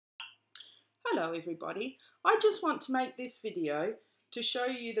Hello everybody, I just want to make this video to show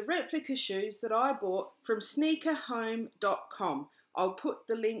you the replica shoes that I bought from sneakerhome.com. I'll put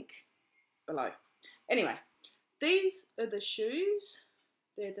the link below. Anyway, these are the shoes.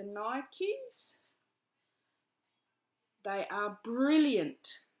 They're the Nikes. They are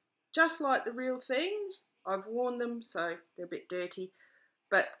brilliant, just like the real thing. I've worn them, so they're a bit dirty,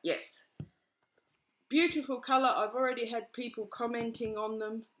 but yes. Beautiful colour. I've already had people commenting on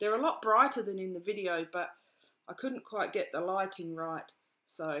them. They're a lot brighter than in the video, but I couldn't quite get the lighting right.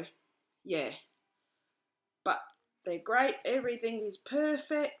 So, yeah. But they're great. Everything is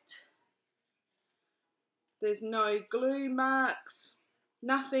perfect. There's no glue marks.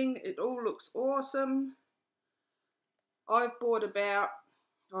 Nothing. It all looks awesome. I've bought about,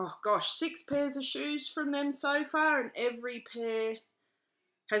 6 pairs of shoes from them so far, and every pair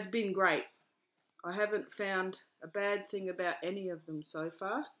has been great. I haven't found a bad thing about any of them so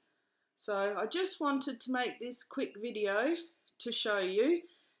far. So I just wanted to make this quick video to show you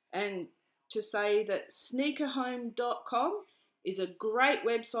and to say that sneakerhome.com is a great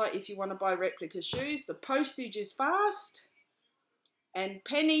website if you want to buy replica shoes. The postage is fast and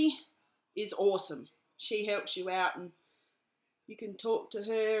Penny is awesome. She helps you out and you can talk to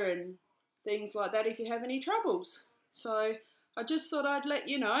her and things like that if you have any troubles. So I just thought I'd let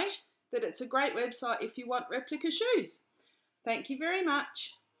you know that it's a great website if you want replica shoes. Thank you very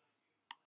much.